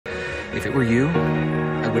If it were you,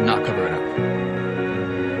 I would not cover it up.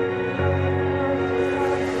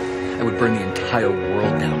 I would burn the entire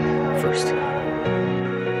world down first.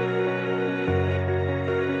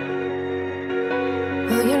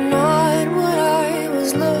 Well, you're not what I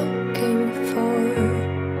was looking for,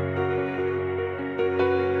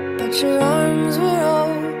 but your arms were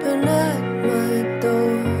open at my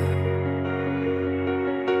door,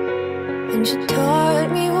 and you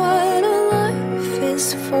taught me what a life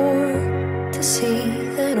is for, to see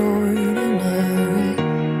that ordinary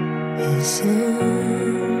isn't.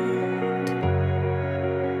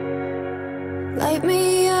 Light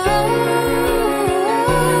me up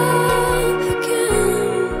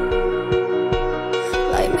again,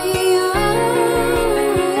 light me up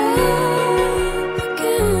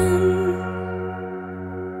again,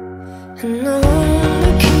 and I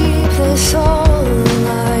wanna keep this all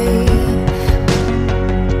alive,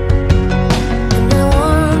 and I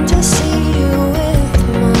want to see you with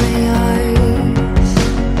my eyes,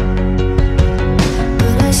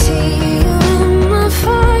 but I see you in my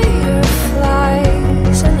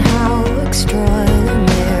fireflies, and how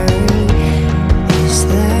extraordinary is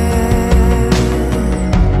that?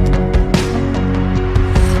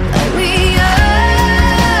 Light me up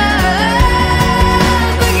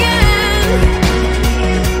again,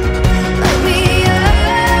 light me up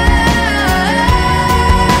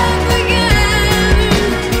again.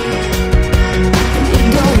 You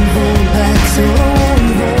don't hold back, so I won't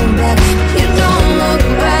hold back. You don't look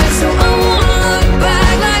back, so I won't look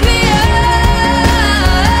back. Light me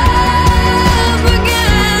up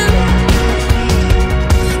again,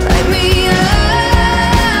 light me up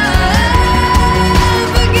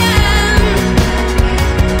again.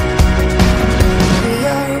 We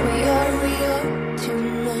are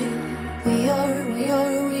tonight. We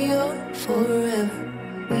are forever.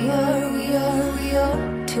 We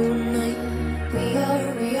are tonight. We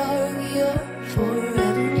are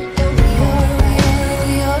forever.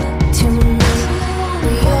 We are tonight.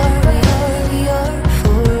 We are forever. We are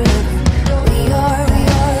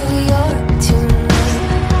tonight.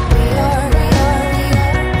 We are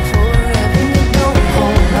forever. You don't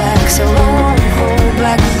hold back, so I won't hold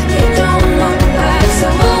back. You don't look back, so I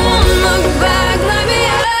won't look back. Light me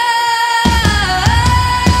up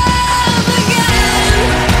again,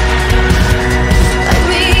 light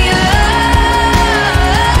me up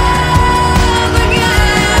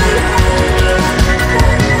again.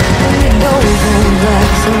 You don't hold back,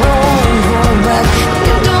 so I won't hold back.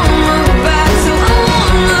 You don't look back, so I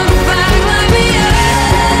won't look back. Light me up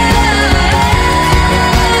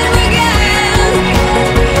again,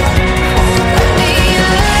 light me up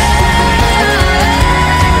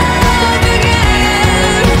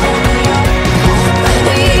again. Light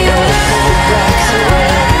me up, so I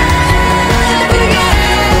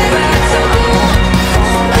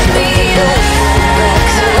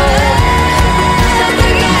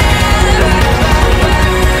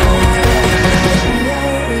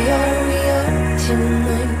we are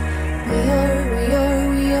tonight. We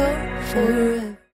are forever.